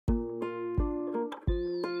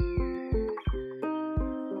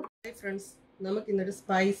friends, നമുക്ക് ഇന്നൊരു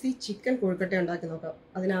spicy chicken കൊഴുക്കട്ട ഉണ്ടാക്കി നോക്കാം.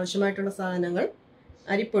 അതിനാവശ്യമായിട്ടുള്ള സാധനങ്ങൾ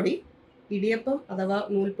അരിപ്പൊടി, ഇടിയപ്പം അഥവാ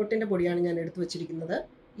നൂൽപൊട്ടിന്റെ പൊടിയാണ് ഞാൻ എടുത്തു വെച്ചിരിക്കുന്നത്.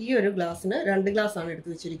 ഈ ഒരു ഗ്ലാസ്സിന് 2 ഗ്ലാസ് ആണ് എടുത്തു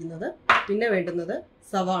വെച്ചിരിക്കുന്നത്. പിന്നെ വേണ്ടുന്നത്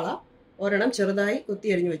സവാള ഒരെണ്ണം ചെറുതായി കൊത്തി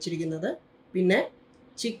അരിഞ്ഞു വെച്ചിരിക്കുന്നത്. പിന്നെ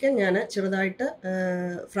ചിക്കൻ ഞാൻ ചെറുതായിട്ട്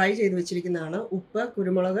ഫ്രൈ ചെയ്ത് വെച്ചിരിക്കുന്നതാണ്. ഉപ്പ്,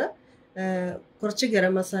 കുരുമുളക്, കുറച്ച്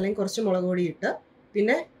ഗരം മസാലയും കുറച്ച് മുളക് പൊടി ഇട്ട്,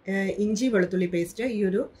 പിന്നെ ഇഞ്ചി വെളുത്തുള്ളി പേസ്റ്റ് ഈ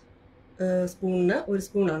ഒരു സ്പൂണിന് 1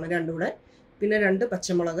 സ്പൂണാണ് രണ്ടും കൂടെ. പിന്നെ 2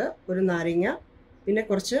 പച്ചമുളക്, ഒരു നാരങ്ങ, പിന്നെ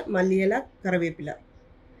കുറച്ച് മല്ലിയില, കറിവേപ്പില.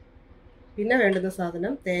 പിന്നെ വേണ്ടുന്ന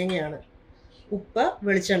സാധനം തേങ്ങയാണ്, ഉപ്പ്,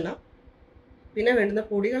 വെളിച്ചെണ്ണ. പിന്നെ വേണ്ടുന്ന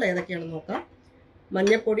പൊടികൾ ഏതൊക്കെയാണെന്ന് നോക്കാം.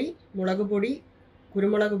 മഞ്ഞൾപ്പൊടി, മുളക് പൊടി,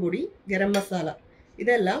 കുരുമുളക് പൊടി, ഗരം മസാല.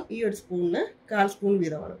 ഇതെല്ലാം ഈ ഒരു സ്പൂണിന് 1/4 സ്പൂൺ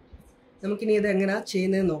വീതമാണ്. നമുക്കിനി ഇത് എങ്ങനെയാണ്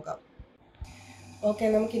ചെയ്യുന്നതെന്ന് നോക്കാം. ഓക്കെ,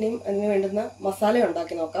 നമുക്കിനിയും അതിന് വേണ്ടുന്ന മസാല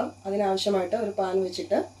ഉണ്ടാക്കി നോക്കാം. അതിനാവശ്യമായിട്ട് ഒരു പാൻ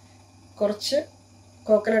വെച്ചിട്ട് കുറച്ച്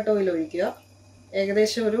കോക്കനട്ട് ഓയിൽ ഒഴിക്കുക.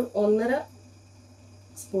 ഏകദേശം ഒരു 1.5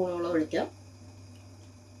 സ്പൂണോളം ഒഴിക്കാം.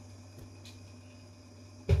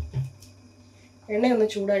 എണ്ണയൊന്ന്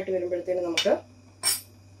ചൂടായിട്ട് വരുമ്പോഴത്തേന് നമുക്ക്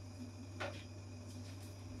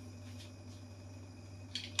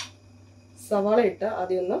സവാള ഇട്ട്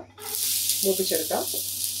ആദ്യം ഒന്ന് മൂപ്പിച്ചെടുക്കാം.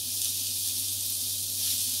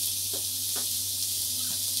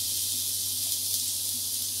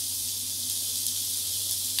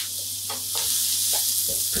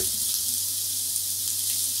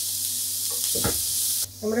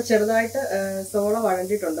 നമ്മുടെ ചെറുതായിട്ട് സവാള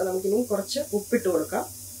വഴണ്ടിയിട്ടുണ്ട്. നമുക്കിനി കുറച്ച് ഉപ്പിട്ട് കൊടുക്കാം.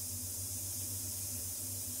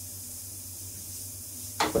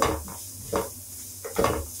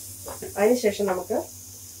 അതിനുശേഷം നമുക്ക്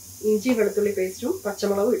ഇഞ്ചി വെളുത്തുള്ളി പേസ്റ്റും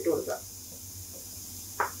പച്ചമുളകും ഇട്ട് കൊടുക്കാം.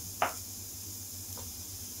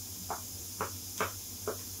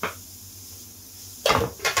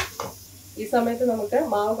 ഈ സമയത്ത് നമുക്ക്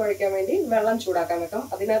മാവ് കുഴയ്ക്കാൻ വേണ്ടി വെള്ളം ചൂടാക്കാൻ വെക്കാം.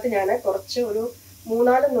 അതിനകത്ത് ഞാൻ കുറച്ച് ഒരു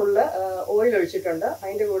 3-4 നുള്ള് ഓയിൽ ഒഴിച്ചിട്ടുണ്ട്.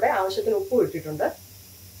 അതിൻ്റെ കൂടെ ആവശ്യത്തിന് ഉപ്പും ഇട്ടിട്ടുണ്ട്.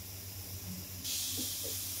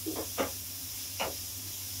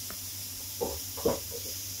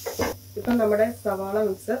 ഇപ്പം നമ്മുടെ സവാള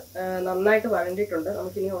മിക്സ് നന്നായിട്ട് വഴണ്ടിയിട്ടുണ്ട്.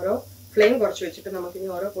 നമുക്കിനി ഓരോ ഫ്ലെയിം കുറച്ച് വെച്ചിട്ട് നമുക്കിനി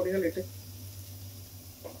ഓരോ പൊടികളിട്ട്,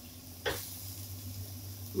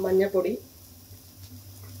 മഞ്ഞൾപ്പൊടി,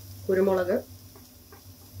 കുരുമുളക്,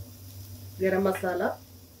 ഗരം മസാല,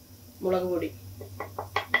 മുളക് പൊടി,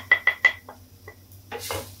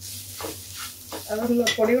 അതൊന്ന്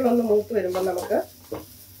പൊടികളൊന്ന് മൂത്ത് വരുമ്പോൾ നമുക്ക്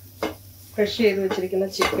ഫ്രഷ് ചെയ്ത് വെച്ചിരിക്കുന്ന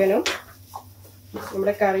ചിക്കനും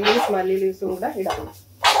നമ്മുടെ കറി ലീവ്സ്, മല്ലി ലീവ്സും കൂടെ ഇടാം.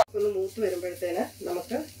 ഒന്ന് മൂത്ത് വരുമ്പോഴത്തേന്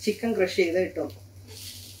നമുക്ക് ചിക്കൻ ക്രഷ് ചെയ്ത് ഇട്ടു.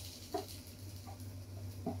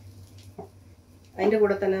 അതിൻ്റെ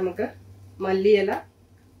കൂടെ തന്നെ നമുക്ക് മല്ലിയില,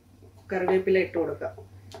 കറിവേപ്പില ഇട്ട് കൊടുക്കാം.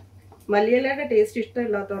 മല്ലിയിലയുടെ ടേസ്റ്റ്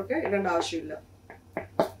ഇഷ്ടമില്ലാത്തവർക്ക് ഇടേണ്ട ആവശ്യമില്ല.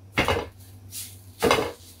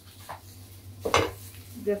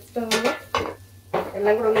 ജസ്റ്റ് ഒന്ന്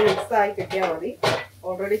എല്ലാം കൂടെ ഒന്ന് മിക്സ് ആയി കിട്ടിയാൽ മതി.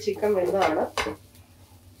 Already chicken വെന്തതാണ്.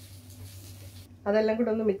 അതെല്ലാം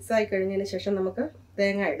കൂടെ ഒന്ന് മിക്സ് ആയി കഴിഞ്ഞതിന് ശേഷം നമുക്ക്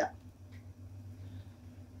തേങ്ങ ഇടാം.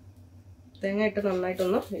 തേങ്ങ ഇട്ട്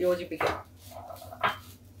നന്നായിട്ടൊന്ന് യോജിപ്പിക്കാം.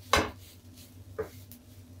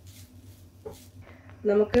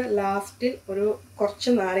 നമുക്ക് ലാസ്റ്റിൽ ഒരു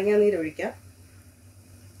കുറച്ച് നാരങ്ങ നീര് ഒഴിക്കാം.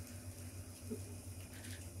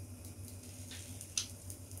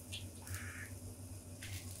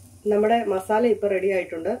 നമ്മുടെ മസാല ഇപ്പോൾ റെഡി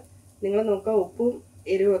ആയിട്ടുണ്ട്. നിങ്ങൾ നോക്കുക, ഉപ്പും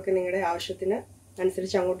എരിവും ഒക്കെ നിങ്ങളുടെ ആവശ്യത്തിന്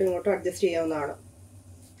അനുസരിച്ച് അങ്ങോട്ടും ഇങ്ങോട്ടും അഡ്ജസ്റ്റ് ചെയ്യാവുന്നതാണ്.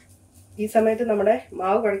 ഈ സമയത്ത് നമ്മുടെ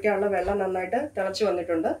മാവ് കുഴയ്ക്കാനുള്ള വെള്ളം നന്നായിട്ട് തിളച്ച്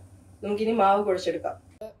വന്നിട്ടുണ്ട്. നമുക്കിനി മാവ് കുഴച്ചെടുക്കാം.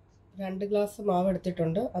 2 ഗ്ലാസ് മാവ്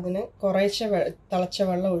എടുത്തിട്ടുണ്ട്. അതിന് കുറേശ്ശെ തിളച്ച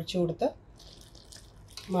വെള്ളം ഒഴിച്ചു കൊടുത്ത്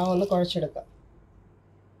മാവൊന്ന് കുഴച്ചെടുക്കാം.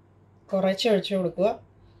 കുറേശ്ശെ ഒഴിച്ചു കൊടുക്കുക.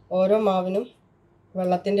 ഓരോ മാവിനും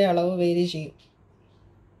വെള്ളത്തിൻ്റെ അളവ് വേരി ചെയ്യും.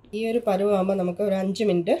 ഈ ഒരു പരുവാകുമ്പോൾ നമുക്ക് ഒരു 5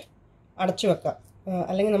 മിനിറ്റ് അടച്ചു വെക്കാം.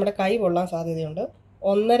 അല്ലെങ്കിൽ നമ്മുടെ കൈ പൊള്ളാൻ സാധ്യതയുണ്ട്.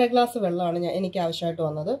 1.5 ഗ്ലാസ് വെള്ളമാണ് എനിക്ക് ആവശ്യമായിട്ട്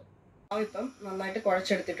വന്നത്. മാവിപ്പം നന്നായിട്ട്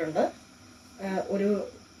കുഴച്ചെടുത്തിട്ടുണ്ട്. ഒരു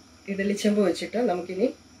ഇഡലിച്ചെമ്പ് വെച്ചിട്ട് നമുക്കിനി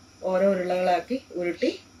ഓരോ ഉരുളകളാക്കി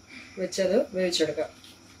ഉരുട്ടി വെച്ചത് വേവിച്ചെടുക്കാം.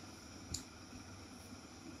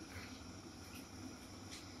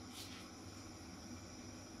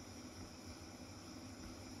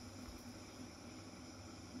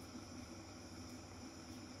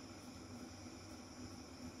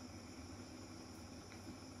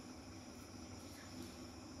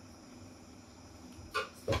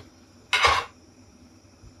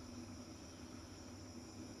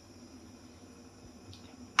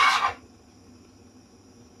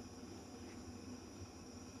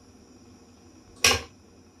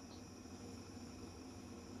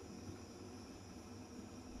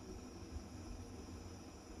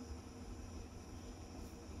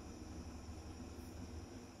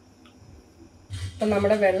 അപ്പം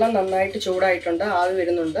നമ്മുടെ വെള്ളം നന്നായിട്ട് ചൂടായിട്ടുണ്ട്, ആവി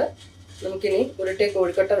വരുന്നുണ്ട്. നമുക്കിനി ഉരുട്ടിയ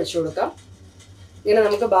കോഴിക്കട്ട വെച്ച് കൊടുക്കാം. ഇങ്ങനെ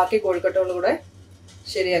നമുക്ക് ബാക്കി കോഴിക്കട്ടകളും കൂടെ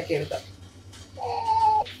ശരിയാക്കി എടുക്കാം.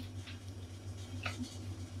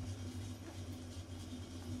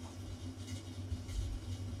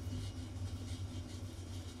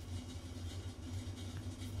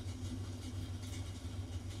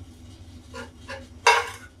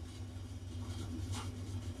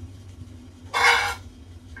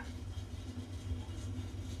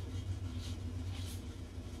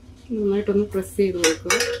 നന്നായിട്ടൊന്ന് പ്രസ് ചെയ്ത്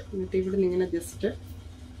കൊടുക്കുക. എന്നിട്ട് ഇവിടെ നിന്ന് ഇങ്ങനെ ജസ്റ്റ്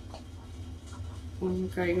ഒന്ന്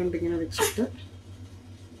കൈ കൊണ്ട് ഇങ്ങനെ വെച്ചിട്ട്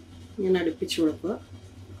ഇങ്ങനെ അടുപ്പിച്ച് കൊടുക്കുക.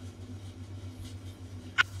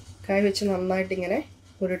 കൈ വെച്ച് നന്നായിട്ട് ഇങ്ങനെ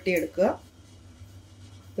ഉരുട്ടിയെടുക്കുക.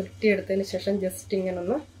 ഉരുട്ടിയെടുത്തതിന് ശേഷം ജസ്റ്റ് ഇങ്ങനെ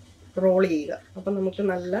ഒന്ന് റോൾ ചെയ്യുക. അപ്പം നമുക്ക്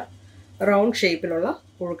നല്ല റൗണ്ട് ഷേപ്പിലുള്ള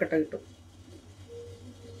കോഴിക്കട്ട കിട്ടും.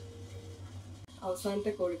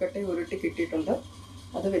 അവസാനത്തെ കോഴിക്കട്ട ഉരുട്ടി കിട്ടിയിട്ടുണ്ട്.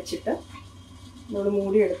 അത് വെച്ചിട്ട് നമ്മൾ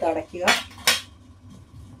മൂടിയെടുത്ത് അടയ്ക്കുക.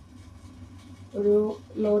 ഒരു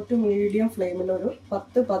ലോ ടു മീഡിയം ഫ്ലെയിമിൽ ഒരു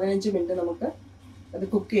 10-15 മിനിറ്റ് നമുക്ക് അത്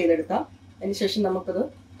കുക്ക് ചെയ്തെടുക്കാം. അതിനുശേഷം നമുക്കത്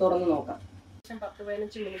തുറന്ന് നോക്കാം.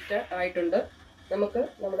 10-15 മിനിറ്റ് ആയിട്ടുണ്ട്. നമുക്ക്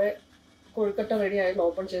നമ്മുടെ കോഴിക്കട്ട റെഡിയായി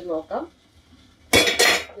ഓപ്പൺ ചെയ്ത് നോക്കാം.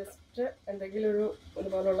 ജസ്റ്റ് എന്തെങ്കിലും ഒരു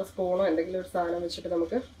ഇതുപോലുള്ള സ്പൂണോ എന്തെങ്കിലും ഒരു സാധനം വെച്ചിട്ട്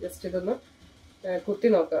നമുക്ക് ജസ്റ്റ് ഇതൊന്ന്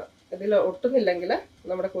കുത്തി നോക്കാം. ഇതിൽ ഒട്ടുന്നില്ലെങ്കിൽ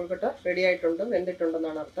നമ്മുടെ കോഴിക്കട്ട റെഡി ആയിട്ടുണ്ട്,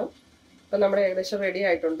 വെന്തിട്ടുണ്ടെന്നാണ് അർത്ഥം. അപ്പം നമ്മുടെ ഏകദേശം റെഡി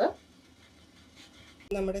ആയിട്ടുണ്ട്.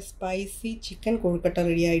 നമ്മുടെ സ്പൈസി ചിക്കൻ കോഴിക്കട്ട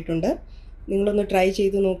റെഡി ആയിട്ടുണ്ട്. നിങ്ങളൊന്ന് ട്രൈ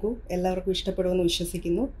ചെയ്ത് നോക്കൂ. എല്ലാവർക്കും ഇഷ്ടപ്പെടുമെന്ന്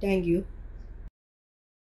വിശ്വസിക്കുന്നു. Thank you.